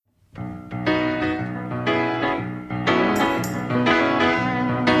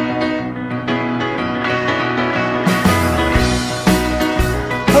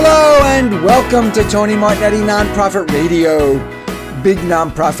And welcome to Tony Martignetti Nonprofit Radio. Big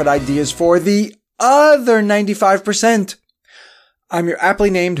nonprofit ideas for the other 95%. I'm your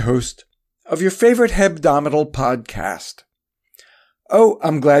aptly named host of your favorite hebdomadal podcast. Oh,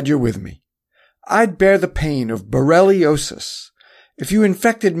 I'm glad you're with me. I'd bear the pain of borreliosis if you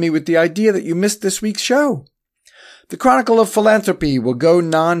infected me with the idea that you missed this week's show. The Chronicle of Philanthropy will go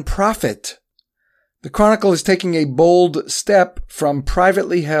nonprofit. The Chronicle is taking a bold step from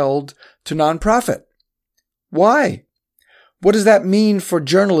privately held to nonprofit. Why? What does that mean for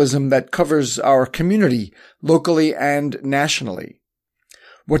journalism that covers our community locally and nationally?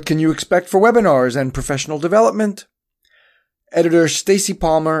 What can you expect for webinars and professional development? Editor Stacy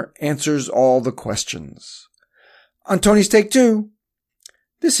Palmer answers all the questions. On Tony's Take 2,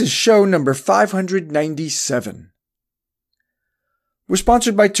 this is show number 597. We're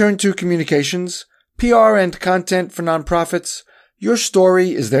sponsored by Turn 2 Communications, PR and content for nonprofits. Your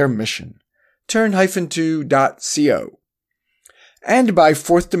story is their mission. Turn-2.co. And by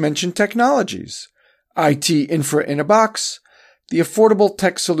Fourth Dimension Technologies, IT infra in a box, the affordable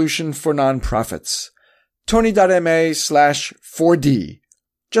tech solution for nonprofits. Tony.ma/4D.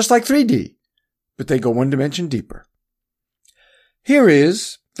 Just like 3D, but they go one dimension deeper. Here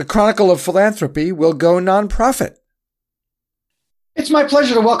is the Chronicle of Philanthropy will go nonprofit. It's my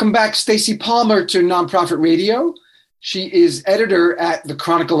pleasure to welcome back Stacy Palmer to Nonprofit Radio. She is editor at the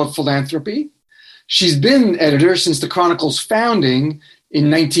Chronicle of Philanthropy. She's been editor since the Chronicle's founding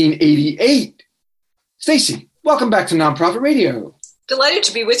in 1988. Stacy, welcome back to Nonprofit Radio. Delighted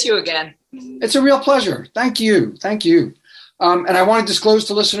to be with you again. It's a real pleasure. Thank you. Thank you. And I want to disclose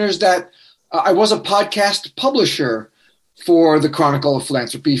to listeners that I was a podcast publisher for the Chronicle of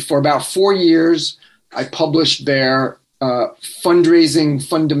Philanthropy. For about 4 years, I published their Fundraising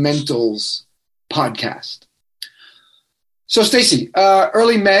Fundamentals podcast. So, Stacy,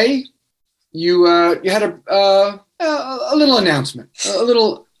 early May, you had a little announcement, a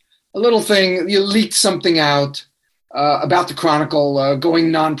little thing. You leaked something out about the Chronicle going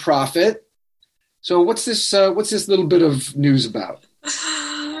nonprofit. So, what's this little bit of news about?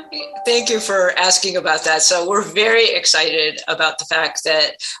 Thank you for asking about that. So we're very excited about the fact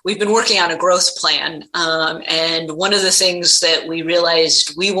that we've been working on a growth plan. And one of the things that we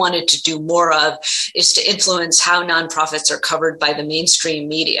realized we wanted to do more of is to influence how nonprofits are covered by the mainstream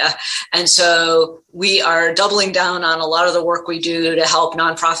media. And so we are doubling down on a lot of the work we do to help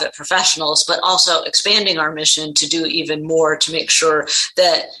nonprofit professionals, but also expanding our mission to do even more to make sure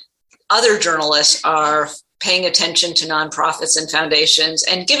that other journalists are paying attention to nonprofits and foundations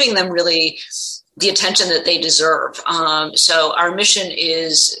and giving them really the attention that they deserve. So our mission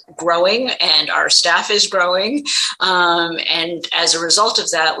is growing and our staff is growing. And as a result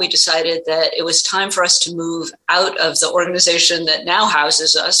of that, we decided that it was time for us to move out of the organization that now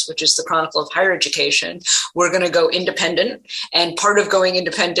houses us, which is the Chronicle of Higher Education. We're going to go independent. And part of going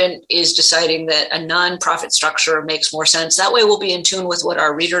independent is deciding that a nonprofit structure makes more sense. That way we'll be in tune with what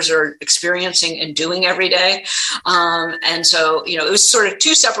our readers are experiencing and doing every day. And so, it was sort of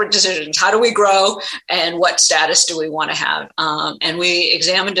two separate decisions. How do we grow? And what status do we want to have? And we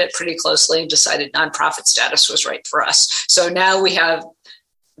examined it pretty closely and decided nonprofit status was right for us. So now we have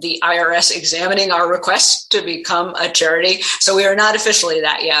the IRS examining our request to become a charity. So we are not officially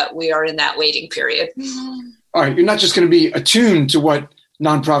that yet. We are in that waiting period. All right. You're not just going to be attuned to what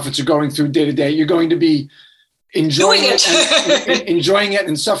nonprofits are going through day to day. You're going to be enjoying it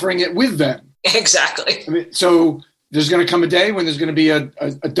and suffering it with them. Exactly. So there's going to come a day when there's going to be a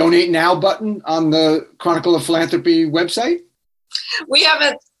donate now button on the Chronicle of Philanthropy website? We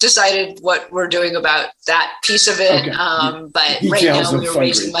haven't decided what we're doing about that piece of it. Okay. But right now we're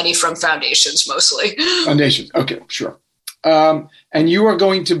raising money from foundations mostly. Foundations. Okay, sure. And you are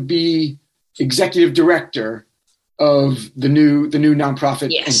going to be executive director of the new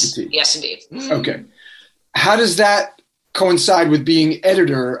nonprofit entity. Yes, indeed. Okay. How does that coincide with being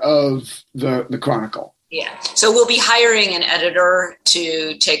editor of the Chronicle? Yeah. So we'll be hiring an editor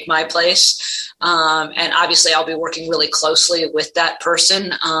to take my place. And obviously I'll be working really closely with that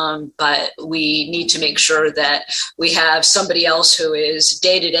person. But we need to make sure that we have somebody else who is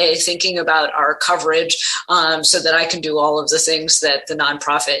day to day thinking about our coverage, so that I can do all of the things that the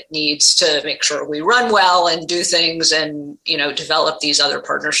nonprofit needs to make sure we run well and do things and, develop these other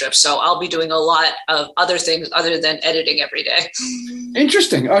partnerships. So I'll be doing a lot of other things other than editing every day.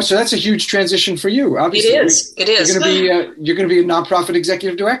 Interesting. Oh, so that's a huge transition for you. Obviously, it is. You're going to be a nonprofit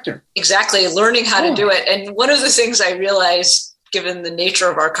executive director. Exactly. Learning how to do it. And one of the things I realized given the nature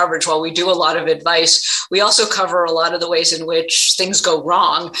of our coverage, while we do a lot of advice, we also cover a lot of the ways in which things go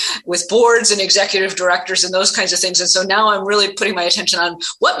wrong with boards and executive directors and those kinds of things. And so now I'm really putting my attention on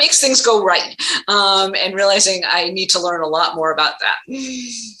what makes things go right, and realizing I need to learn a lot more about that.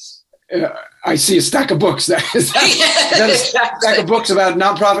 I see a stack of books. Is that a stack of books about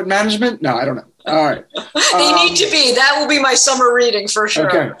nonprofit management? No, I don't know. All right. They need to be. That will be my summer reading for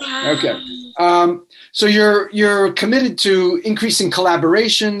sure. Okay. So you're committed to increasing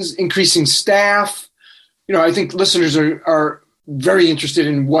collaborations, increasing staff. I think listeners are very interested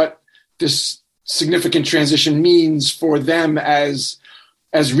in what this significant transition means for them as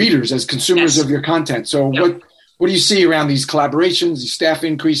readers, as consumers of your content. So what do you see around these collaborations, these staff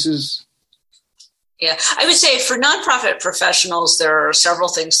increases? Yeah, I would say for nonprofit professionals, there are several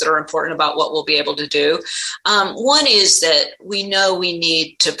things that are important about what we'll be able to do. One is that we know we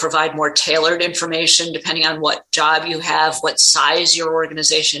need to provide more tailored information depending on what job you have, what size your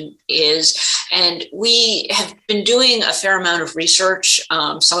organization is. And we have been doing a fair amount of research.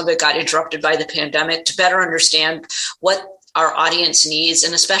 Some of it got interrupted by the pandemic to better understand what our audience needs,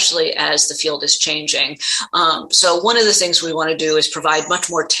 and especially as the field is changing. So one of the things we want to do is provide much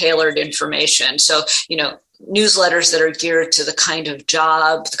more tailored information. So, newsletters that are geared to the kind of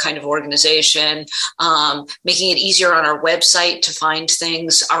job, the kind of organization, making it easier on our website to find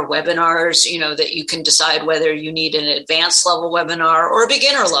things, our webinars, that you can decide whether you need an advanced level webinar or a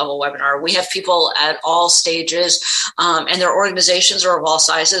beginner level webinar. We have people at all stages, and their organizations are of all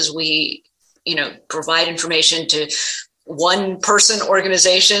sizes. We, provide information to one-person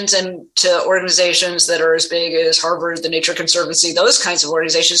organizations and to organizations that are as big as Harvard, the Nature Conservancy, those kinds of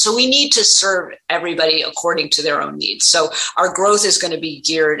organizations. So we need to serve everybody according to their own needs. So our growth is going to be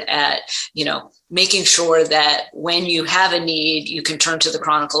geared at, making sure that when you have a need, you can turn to the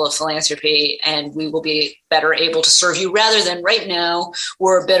Chronicle of Philanthropy and we will be better able to serve you, rather than right now,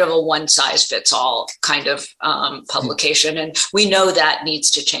 we're a bit of a one-size-fits-all kind of publication. And we know that needs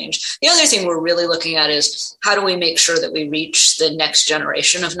to change. The other thing we're really looking at is how do we make sure that we reach the next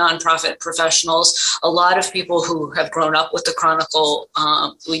generation of nonprofit professionals? A lot of people who have grown up with the Chronicle,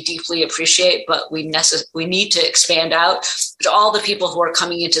 we deeply appreciate, but we need to expand out to all the people who are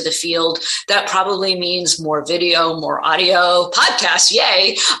coming into the field. That probably means more video, more audio, podcasts,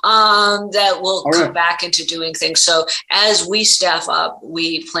 yay, that will come back into doing things. So as we staff up,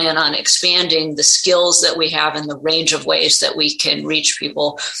 we plan on expanding the skills that we have and the range of ways that we can reach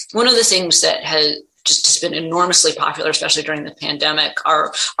people. One of the things that has been enormously popular, especially during the pandemic,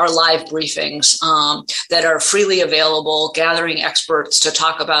 are live briefings that are freely available, gathering experts to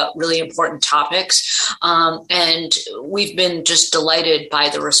talk about really important topics. And we've been just delighted by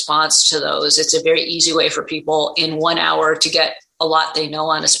the response to those. It's a very easy way for people in 1 hour to get a lot they know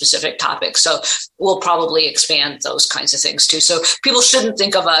on a specific topic. So we'll probably expand those kinds of things too. So people shouldn't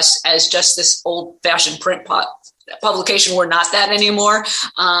think of us as just this old-fashioned print publication. We're not that anymore,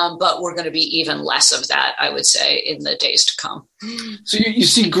 but we're going to be even less of that, I would say, in the days to come. So you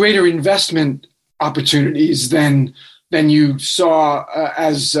see greater investment opportunities than you saw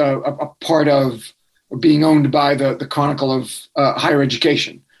as a part of being owned by the Chronicle of Higher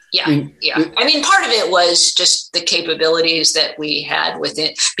Education. Yeah. I mean, part of it was just the capabilities that we had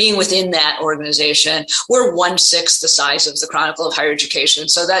being within that organization. We're 1/6 the size of the Chronicle of Higher Education.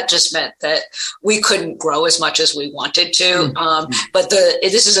 So that just meant that we couldn't grow as much as we wanted to. But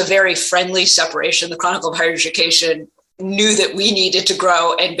this is a very friendly separation. The Chronicle of Higher Education knew that we needed to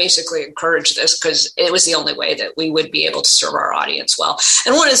grow and basically encourage this because it was the only way that we would be able to serve our audience well.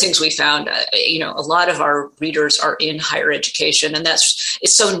 And one of the things we found, a lot of our readers are in higher education, and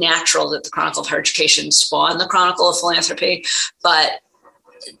it's so natural that the Chronicle of Higher Education spawned the Chronicle of Philanthropy, but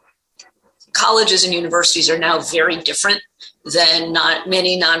colleges and universities are now very different than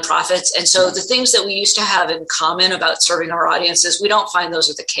many nonprofits. And so the things that we used to have in common about serving our audiences, we don't find those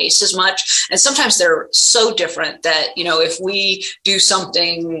are the case as much. And sometimes they're so different that, if we do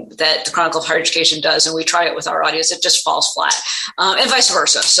something that the Chronicle of Higher Education does and we try it with our audience, it just falls flat, and vice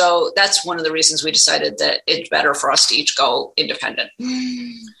versa. So that's one of the reasons we decided that it's better for us to each go independent.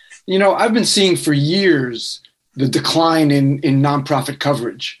 I've been seeing for years the decline in nonprofit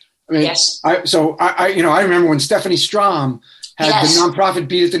coverage. I mean, yes. I remember when Stephanie Strom had the nonprofit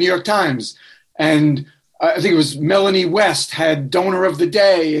beat at the New York Times, and I think it was Melanie West had Donor of the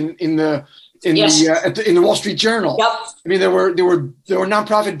Day in the Wall Street Journal. Yep. I mean, there were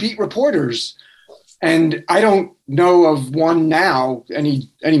nonprofit beat reporters, and I don't know of one now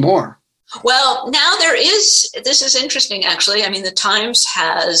anymore. Well, now there is. This is interesting, actually. I mean, the Times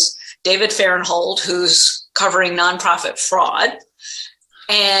has David Fairnhold, who's covering nonprofit fraud.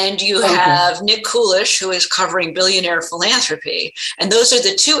 and you have Nick Coolish, who is covering billionaire philanthropy. And those are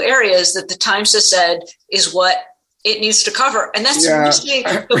the two areas that the Times has said is what it needs to cover. And that's missing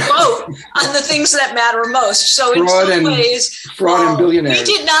the boat on the things that matter most. So in some ways, fraud and billionaires. We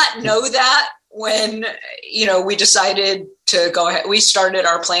did not know that when, we decided to go ahead. We started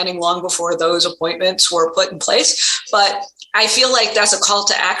our planning long before those appointments were put in place. But I feel like that's a call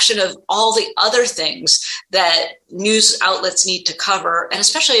to action of all the other things that news outlets need to cover. And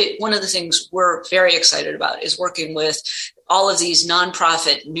especially one of the things we're very excited about is working with all of these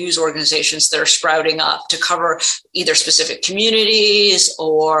nonprofit news organizations that are sprouting up to cover either specific communities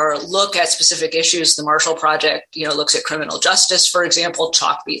or look at specific issues. The Marshall Project, looks at criminal justice, for example.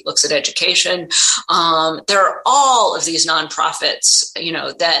 Chalkbeat looks at education. There are all of these nonprofits,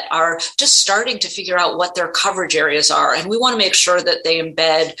 that are just starting to figure out what their coverage areas are. And we want to make sure that they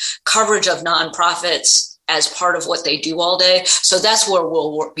embed coverage of nonprofits as part of what they do all day. So that's where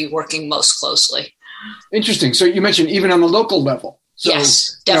we'll be working most closely. Interesting. So you mentioned even on the local level. So,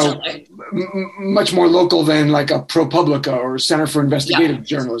 yes, definitely. Much more local than like a ProPublica or Center for Investigative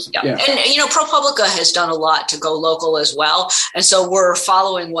Journalism. Yeah. And, ProPublica has done a lot to go local as well. And so we're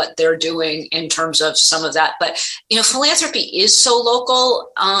following what they're doing in terms of some of that. But, philanthropy is so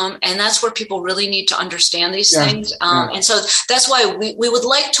local. And that's where people really need to understand these things. And so that's why we would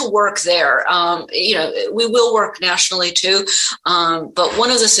like to work there. We will work nationally too. But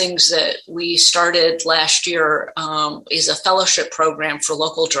one of the things that we started last year is a fellowship program for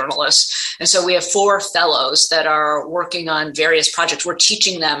local journalists. And so we have 4 fellows that are working on various projects. We're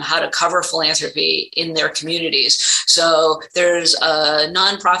teaching them how to cover philanthropy in their communities. So there's a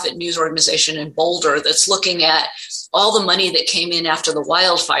nonprofit news organization in Boulder that's looking at all the money that came in after the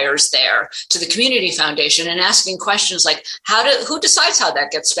wildfires there to the community foundation and asking questions like, who decides how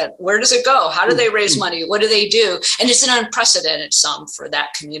that gets spent? Where does it go? How do they raise money? What do they do? And it's an unprecedented sum for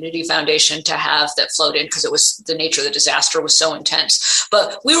that community foundation to have that flowed in because it was the nature of the disaster was so intense.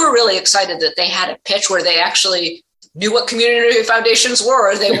 But we were really excited that they had a pitch where they actually knew what community foundations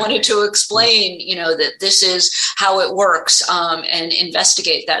were. They wanted to explain, that this is how it works, and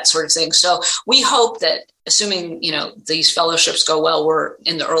investigate that sort of thing. So we hope that, assuming, these fellowships go well, we're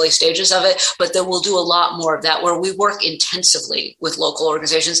in the early stages of it, but then we'll do a lot more of that where we work intensively with local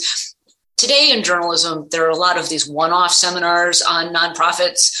organizations. Today in journalism, there are a lot of these one-off seminars on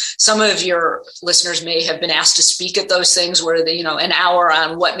nonprofits. Some of your listeners may have been asked to speak at those things where they, an hour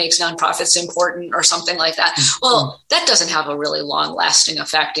on what makes nonprofits important or something like that. Well, that doesn't have a really long-lasting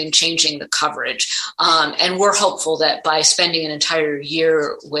effect in changing the coverage. And we're hopeful that by spending an entire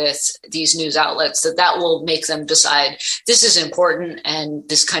year with these news outlets, that will make them decide this is important and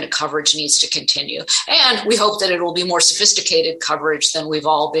this kind of coverage needs to continue. And we hope that it will be more sophisticated coverage than we've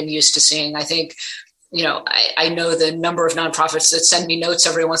all been used to seeing. I think, I know the number of nonprofits that send me notes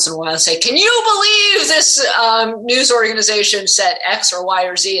every once in a while and say, can you believe this news organization said X or Y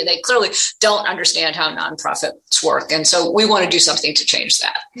or Z? And they clearly don't understand how nonprofits work. And so we want to do something to change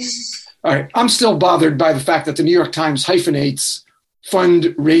that. All right. I'm still bothered by the fact that the New York Times hyphenates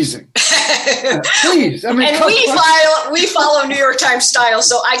fundraising. Please. I mean, and we follow New York Times style.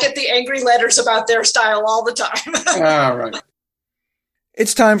 So I get the angry letters about their style all the time. All right.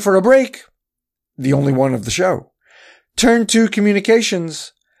 It's time for a break, the only one of the show. Turn to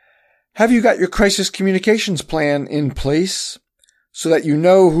communications. Have you got your crisis communications plan in place so that you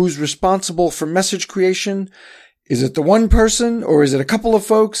know who's responsible for message creation? Is it the one person or is it a couple of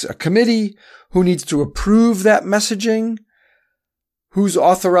folks, a committee who needs to approve that messaging? Who's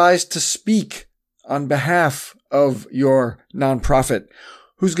authorized to speak on behalf of your nonprofit?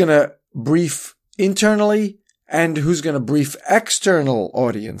 Who's going to brief internally? And who's going to brief external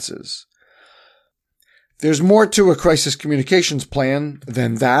audiences? There's more to a crisis communications plan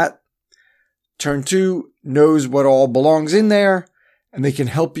than that. Turn 2 knows what all belongs in there, and they can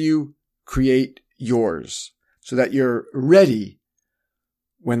help you create yours so that you're ready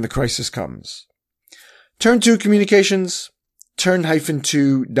when the crisis comes. Turn 2 Communications,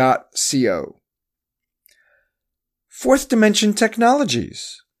 turn-2.co. Fourth Dimension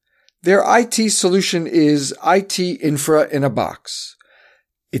Technologies. Their IT solution is IT infra in a box.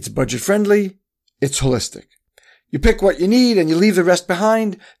 It's budget-friendly. It's holistic. You pick what you need and you leave the rest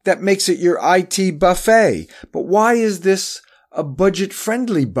behind. That makes it your IT buffet. But why is this a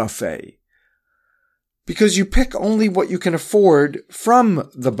budget-friendly buffet? Because you pick only what you can afford from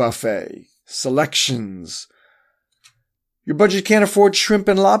the buffet. Selections. Your budget can't afford shrimp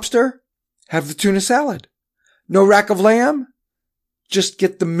and lobster? Have the tuna salad. No rack of lamb? Just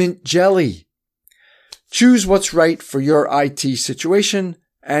get the mint jelly. Choose what's right for your IT situation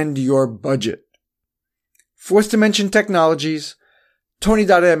and your budget. Fourth Dimension Technologies,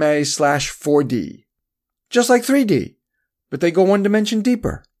 tony.ma/4D. Just like 3D, but they go one dimension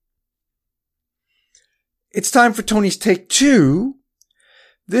deeper. It's time for Tony's Take 2.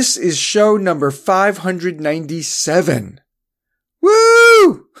 This is show number 597.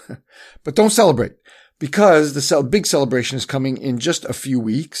 Woo! But don't celebrate, because the big celebration is coming in just a few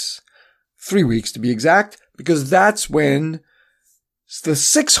weeks. 3 weeks to be exact, because that's when the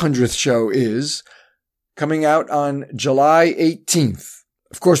 600th show is, coming out on July 18th.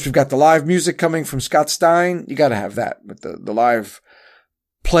 Of course, we've got the live music coming from Scott Stein. You got to have that with the live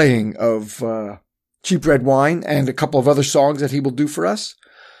playing of Cheap Red Wine and a couple of other songs that he will do for us.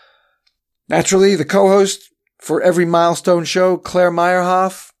 Naturally, the co-host for every milestone show, Claire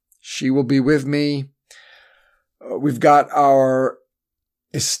Meyerhoff, she will be with me. We've got our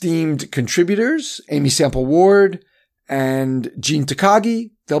esteemed contributors, Amy Sample Ward and Gene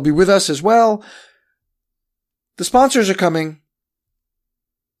Takagi. They'll be with us as well. The sponsors are coming.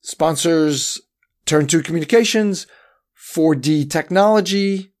 Sponsors, Turn 2 Communications, 4D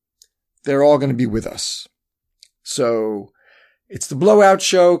Technology, they're all going to be with us. So it's the Blowout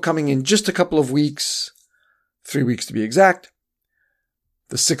Show coming in just a couple of weeks, 3 weeks to be exact.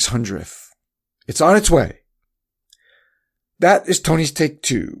 The 600th. It's on its way. That is Tony's Take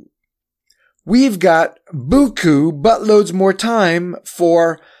 2. We've got buku buttloads more time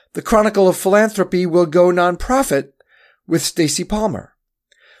for The Chronicle of Philanthropy Will Go Nonprofit with Stacey Palmer.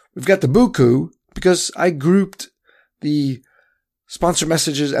 We've got the buku because I grouped the sponsor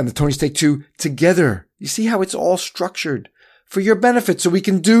messages and the Tony's Take 2 together. You see how it's all structured for your benefit so we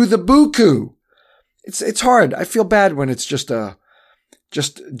can do the buku. It's hard. I feel bad when it's just a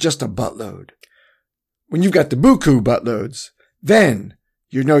buttload. When you've got the buku buttloads, then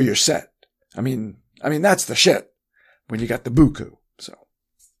you know you're set. I mean that's the shit when you got the buku. So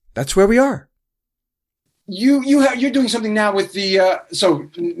that's where we are. You're doing something now with the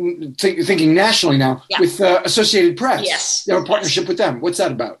thinking nationally now, yeah, with Associated Press. Yes, you have a partnership with them. What's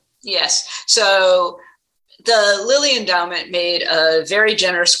that about? Yes, so the Lilly Endowment made a very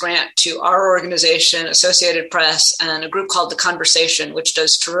generous grant to our organization, Associated Press, and a group called The Conversation, which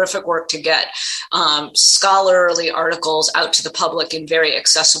does terrific work to get scholarly articles out to the public in very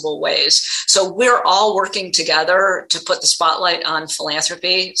accessible ways. So we're all working together to put the spotlight on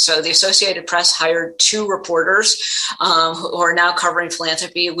philanthropy. So the Associated Press hired 2 reporters who are now covering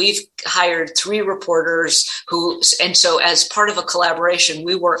philanthropy. We've hired 3 reporters and so as part of a collaboration,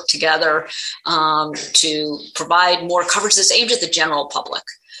 we work together to provide more coverage that's aimed at the general public.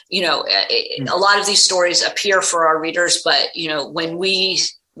 A lot of these stories appear for our readers, but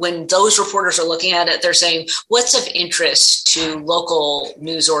when those reporters are looking at it, they're saying, what's of interest to local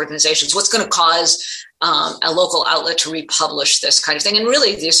news organizations? What's going to cause a local outlet to republish this kind of thing? And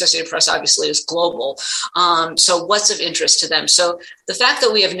really, the Associated Press obviously is global. So what's of interest to them? So the fact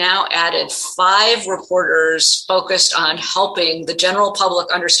that we have now added 5 reporters focused on helping the general public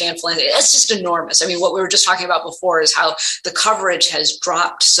understand philanthropy, it's just enormous. I mean, what we were just talking about before is how the coverage has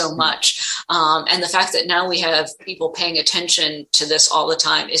dropped so much. And the fact that now we have people paying attention to this all the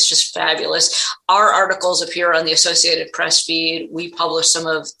time is just fabulous. Our articles appear on the Associated Press feed. We publish some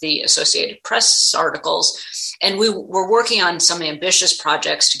of the Associated Press articles. And we're working on some ambitious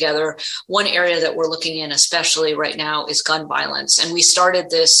projects together. One area that we're looking in especially right now is gun violence. And we started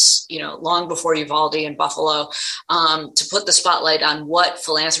this, long before Uvalde in Buffalo, to put the spotlight on what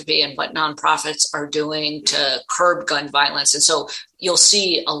philanthropy and what nonprofits are doing to curb gun violence. And so you'll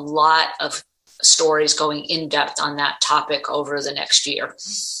see a lot of stories going in depth on that topic over the next year.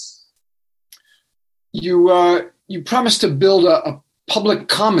 You promised to build a public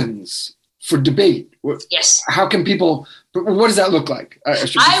commons for debate. Yes. How can people, what does that look like?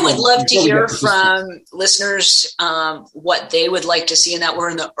 I would love to hear from listeners what they would like to see in that. We're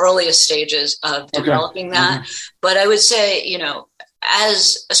in the earliest stages of developing that. Mm-hmm. But I would say,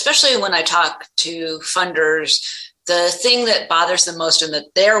 especially when I talk to funders, the thing that bothers them most and that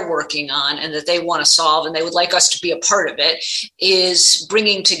they're working on and that they want to solve and they would like us to be a part of it is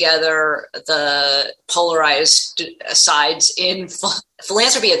bringing together the polarized sides in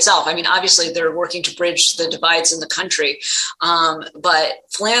philanthropy itself. I mean, obviously they're working to bridge the divides in the country, but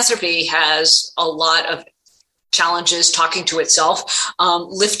philanthropy has a lot of challenges talking to itself,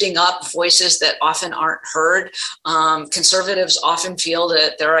 lifting up voices that often aren't heard. Conservatives often feel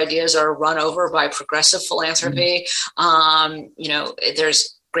that their ideas are run over by progressive philanthropy.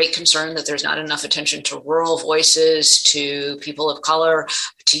 There's great concern that there's not enough attention to rural voices, to people of color,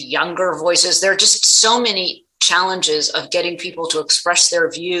 to younger voices. There are just so many challenges of getting people to express their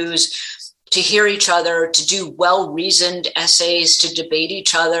views to hear each other, to do well-reasoned essays, to debate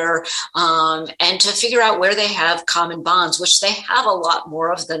each other, and to figure out where they have common bonds, which they have a lot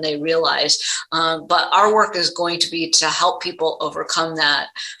more of than they realize. But our work is going to be to help people overcome that.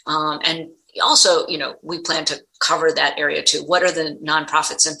 And also, we plan to cover that area too. What are the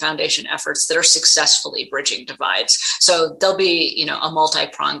nonprofits and foundation efforts that are successfully bridging divides? So there'll be, a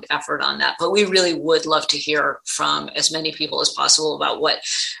multi-pronged effort on that. But we really would love to hear from as many people as possible about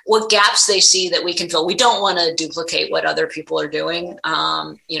what gaps they see that we can fill. We don't want to duplicate what other people are doing.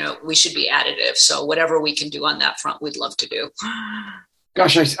 We should be additive. So whatever we can do on that front, we'd love to do.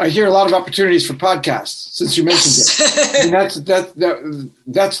 Gosh, I hear a lot of opportunities for podcasts since you mentioned it. And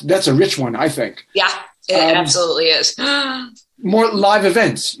that's a rich one, I think. Yeah, it absolutely is. More live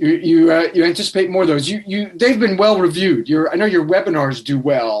events. You anticipate more of those. They've been well reviewed. I know your webinars do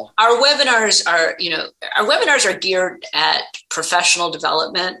well. Our webinars are geared at professional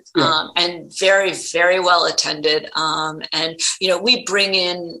development, and very, very well attended. And we bring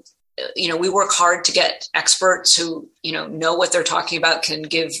in. We work hard to get experts who, know what they're talking about, can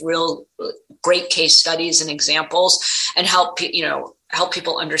give real great case studies and examples, and help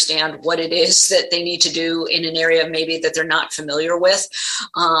people understand what it is that they need to do in an area maybe that they're not familiar with.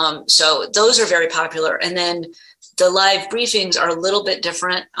 So those are very popular. And then the live briefings are a little bit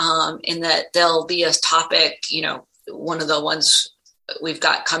different in that there'll be a topic, one of the ones we've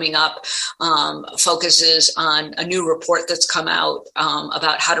got coming up focuses on a new report that's come out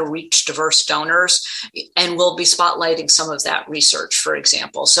about how to reach diverse donors, and we'll be spotlighting some of that research, for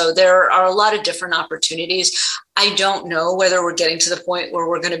example. So there are a lot of different opportunities. I don't know whether we're getting to the point where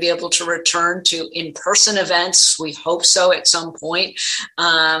we're going to be able to return to in-person events. We hope so at some point.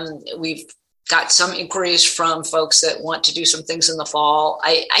 We've got some inquiries from folks that want to do some things in the fall.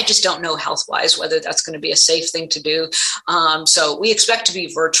 I just don't know health-wise whether that's going to be a safe thing to do. So we expect to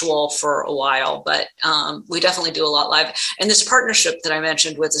be virtual for a while, but we definitely do a lot live. And this partnership that I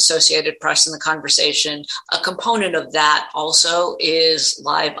mentioned with Associated Press and The Conversation, a component of that also is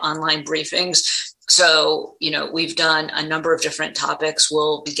live online briefings. So, we've done a number of different topics.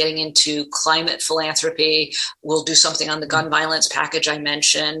 We'll be getting into climate philanthropy. We'll do something on the gun violence package I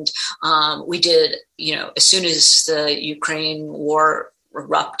mentioned. We did, as soon as the Ukraine war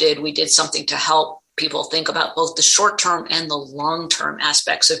erupted, we did something to help people think about both the short-term and the long-term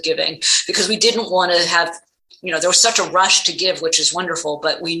aspects of giving, because we didn't want to have there was such a rush to give, which is wonderful,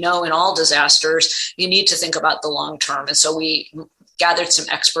 but we know in all disasters, you need to think about the long term. And so we gathered some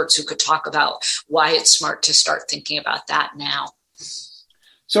experts who could talk about why it's smart to start thinking about that now.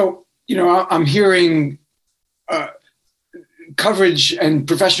 So, I'm hearing coverage and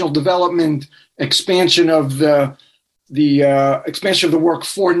professional development, expansion of the expansion of the work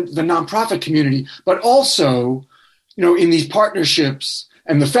for the nonprofit community, but also, in these partnerships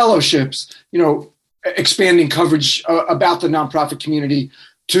and the fellowships, expanding coverage about the nonprofit community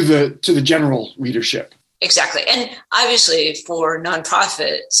to the general readership. Exactly. And obviously for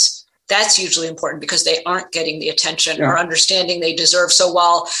nonprofits, that's usually important because they aren't getting the attention or understanding they deserve. So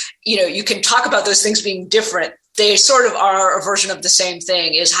while, you can talk about those things being different, they sort of are a version of the same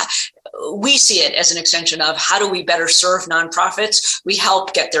thing. We see it as an extension of how do we better serve nonprofits? We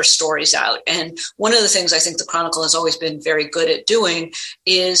help get their stories out. And one of the things I think the Chronicle has always been very good at doing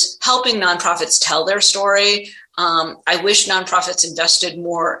is helping nonprofits tell their story. I wish nonprofits invested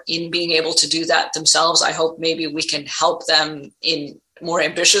more in being able to do that themselves. I hope maybe we can help them in more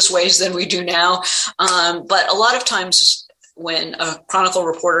ambitious ways than we do now. But a lot of times when a Chronicle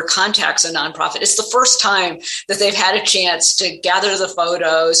reporter contacts a nonprofit, it's the first time that they've had a chance to gather the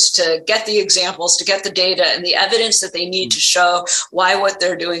photos, to get the examples, to get the data and the evidence that they need to show why what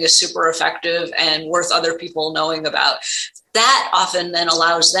they're doing is super effective and worth other people knowing about. That often then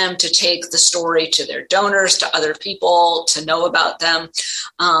allows them to take the story to their donors, to other people, to know about them.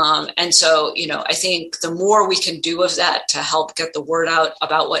 And so, I think the more we can do of that to help get the word out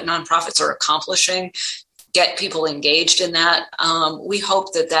about what nonprofits are accomplishing, get people engaged in that, we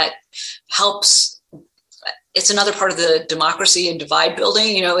hope that helps. It's another part of the democracy and divide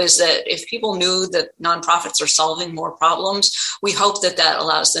building, is that if people knew that nonprofits are solving more problems, we hope that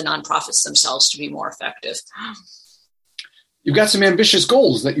allows the nonprofits themselves to be more effective. You've got some ambitious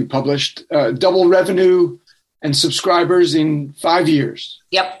goals that you published, double revenue and subscribers in 5 years.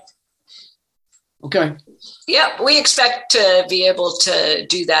 Yep. Okay. Yeah, we expect to be able to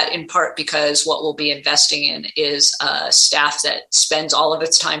do that in part because what we'll be investing in is staff that spends all of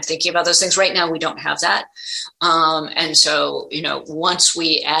its time thinking about those things. Right now, we don't have that. And so, once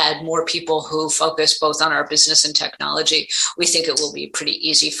we add more people who focus both on our business and technology, we think it will be pretty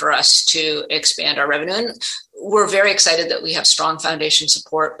easy for us to expand our revenue. And we're very excited that we have strong foundation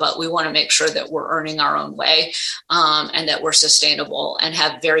support, but we want to make sure that we're earning our own way, and that we're sustainable and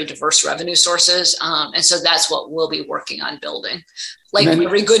have very diverse revenue sources. And so that's what we'll be working on building, like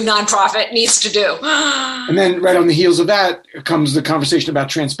every good nonprofit needs to do. And then right on the heels of that comes the conversation about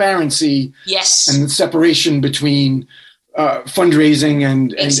transparency. Yes. And the separation between fundraising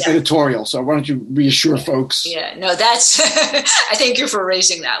and Exactly. editorial. So why don't you reassure folks? Yeah, no, that's, I thank you for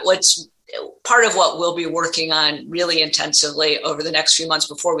raising that. What's part of what we'll be working on really intensively over the next few months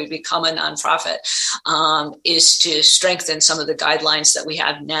before we become a nonprofit, is to strengthen some of the guidelines that we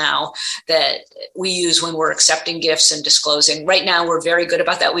have now that we use when we're accepting gifts and disclosing. Right now, we're very good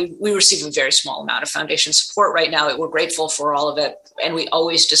about that. We receive a very small amount of foundation support right now. We're grateful for all of it, and we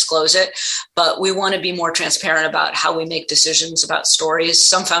always disclose it. But we want to be more transparent about how we make decisions about stories.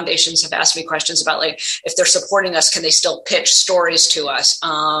 Some foundations have asked me questions about, like, if they're supporting us, can they still pitch stories to us?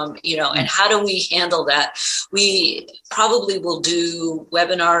 And how do we handle that? We probably will do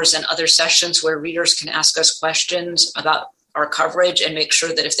webinars and other sessions where readers can ask us questions about our coverage and make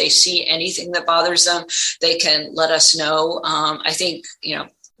sure that if they see anything that bothers them, they can let us know. I think,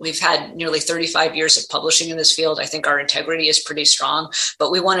 we've had nearly 35 years of publishing in this field. I think our integrity is pretty strong,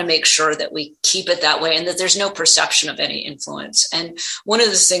 but we want to make sure that we keep it that way and that there's no perception of any influence. And one of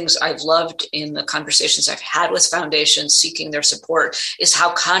the things I've loved in the conversations I've had with foundations seeking their support is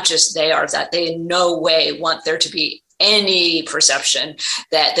how conscious they are that they in no way want there to be any perception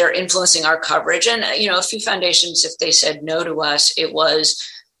that they're influencing our coverage. And, a few foundations, if they said no to us, it was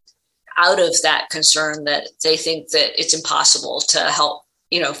out of that concern that they think that it's impossible to help.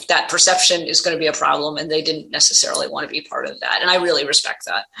 That perception is going to be a problem, and they didn't necessarily want to be part of that. And I really respect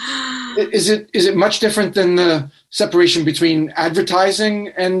that. Is it much different than the separation between advertising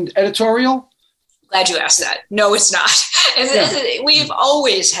and editorial? Glad you asked that. No, it's not. And we've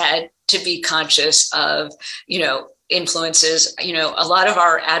always had to be conscious of, influences. A lot of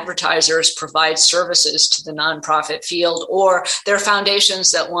our advertisers provide services to the nonprofit field, or there are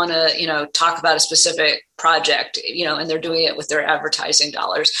foundations that want to, talk about a specific project, and they're doing it with their advertising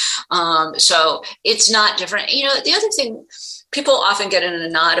dollars. So it's not different. The other thing, people often get in a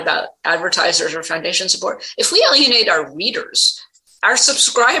knot about advertisers or foundation support. If we alienate our readers, our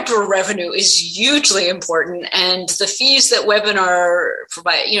subscriber revenue is hugely important, and the fees that Webinar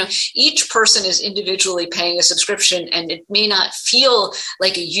provide, each person is individually paying a subscription, and it may not feel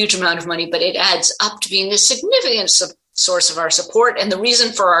like a huge amount of money, but it adds up to being a significant source of our support and the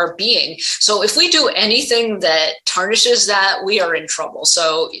reason for our being. So if we do anything that tarnishes that, we are in trouble.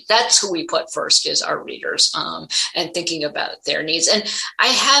 So that's who we put first, is our readers, and thinking about their needs. And I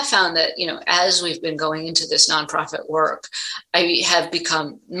have found that, as we've been going into this nonprofit work, I have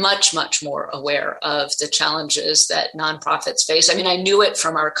become much, much more aware of the challenges that nonprofits face. I mean, I knew it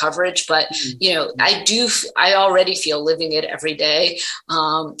from our coverage, but, I already feel living it every day.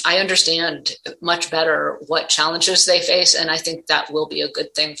 I understand much better what challenges they face. And I think that will be a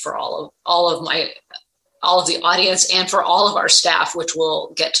good thing for all of the audience and for all of our staff, which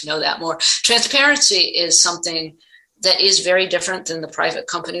will get to know that more. Transparency is something that is very different than the private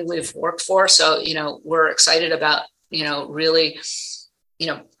company we've worked for. So, we're excited about, really,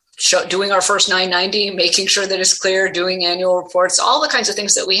 doing our first 990, making sure that it's clear, doing annual reports, all the kinds of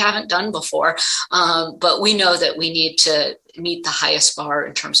things that we haven't done before. But we know that we need to meet the highest bar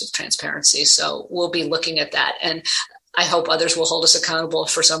in terms of transparency. So we'll be looking at that. And I hope others will hold us accountable.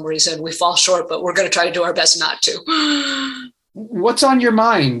 For some reason we fall short, but we're going to try to do our best not to. What's on your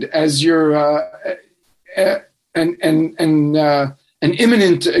mind as you're an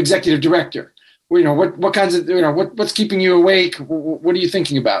imminent executive director? What kinds of, what's keeping you awake? What are you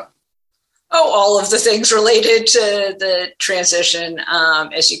thinking about? Oh, all of the things related to the transition.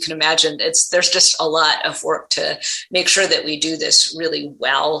 As you can imagine, there's just a lot of work to make sure that we do this really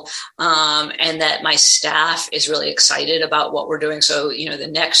well, and that my staff is really excited about what we're doing. So, the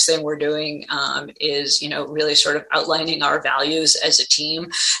next thing we're doing is, really sort of outlining our values as a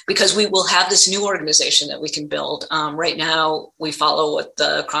team, because we will have this new organization that we can build. Right now, we follow what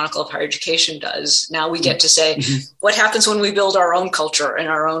the Chronicle of Higher Education does. Now we get to say, what happens when we build our own culture and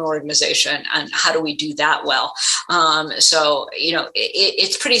our own organization? And how do we do that well? So,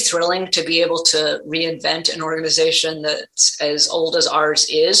 it's pretty thrilling to be able to reinvent an organization that's as old as ours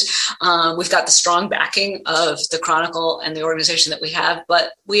is. We've got the strong backing of the Chronicle and the organization that we have,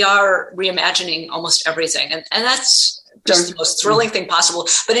 but we are reimagining almost everything. And that's just the most thrilling thing possible.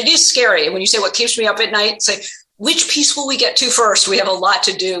 But it is scary. And when you say what keeps me up at night, say, which piece will we get to first? We have a lot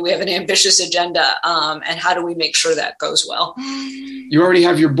to do. We have an ambitious agenda. And how do we make sure that goes well? You already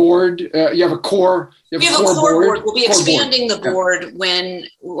have your board. You have a core. We have a core board. We'll be expanding the board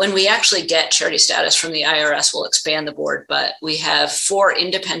when we actually get charity status from the IRS. We'll expand the board, but we have 4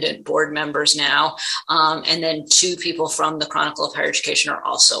 independent board members now, and then 2 people from the Chronicle of Higher Education are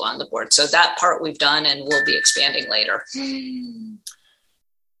also on the board. So that part we've done, and we'll be expanding later.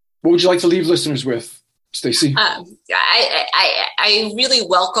 What would you like to leave listeners with, Stacy? I really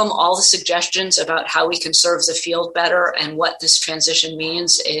welcome all the suggestions about how we can serve the field better and what this transition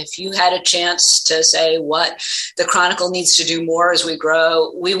means. If you had a chance to say what the Chronicle needs to do more as we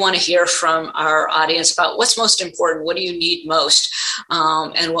grow, we want to hear from our audience about what's most important, what do you need most,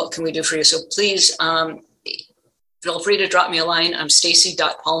 and what can we do for you. So please, feel free to drop me a line. I'm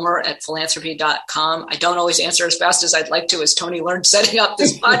stacy.palmer@philanthropy.com. I don't always answer as fast as I'd like to, as Tony learned setting up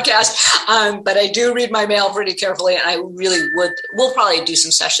this podcast. But I do read my mail pretty carefully, and I really we'll probably do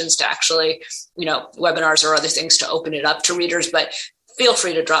some sessions to actually, webinars or other things to open it up to readers. But feel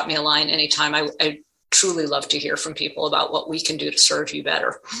free to drop me a line anytime. I truly love to hear from people about what we can do to serve you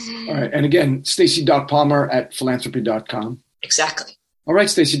better. All right. And again, stacy.palmer@philanthropy.com. Exactly. All right,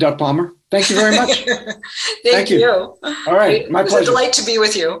 Stacy.Palmer. Thank you very much. Thank you. All right, my pleasure. It was a delight to be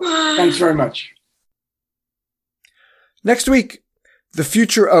with you. Thanks very much. Next week, the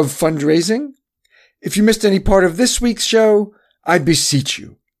future of fundraising. If you missed any part of this week's show, I beseech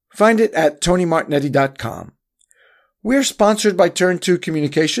you, find it at tonymartignetti.com. We're sponsored by Turn2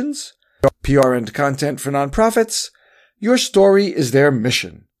 Communications, PR and content for nonprofits. Your story is their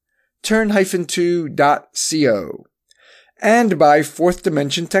mission. Turn-2.co. And by Fourth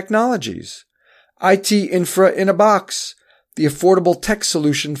Dimension Technologies, IT infra in a box, the affordable tech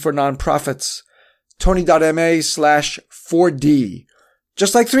solution for nonprofits. Tony.ma/4D,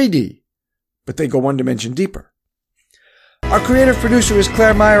 just like 3D, but they go one dimension deeper. Our creative producer is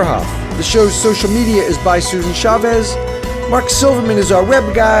Claire Meyerhoff. The show's social media is by Susan Chavez. Mark Silverman is our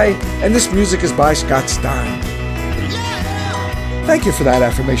web guy, and this music is by Scott Stein. Thank you for that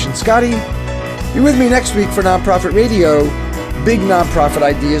affirmation, Scotty. Be with me next week for Nonprofit Radio, big nonprofit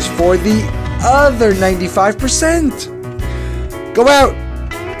ideas for the other 95%. Go out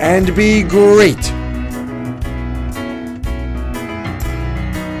and be great.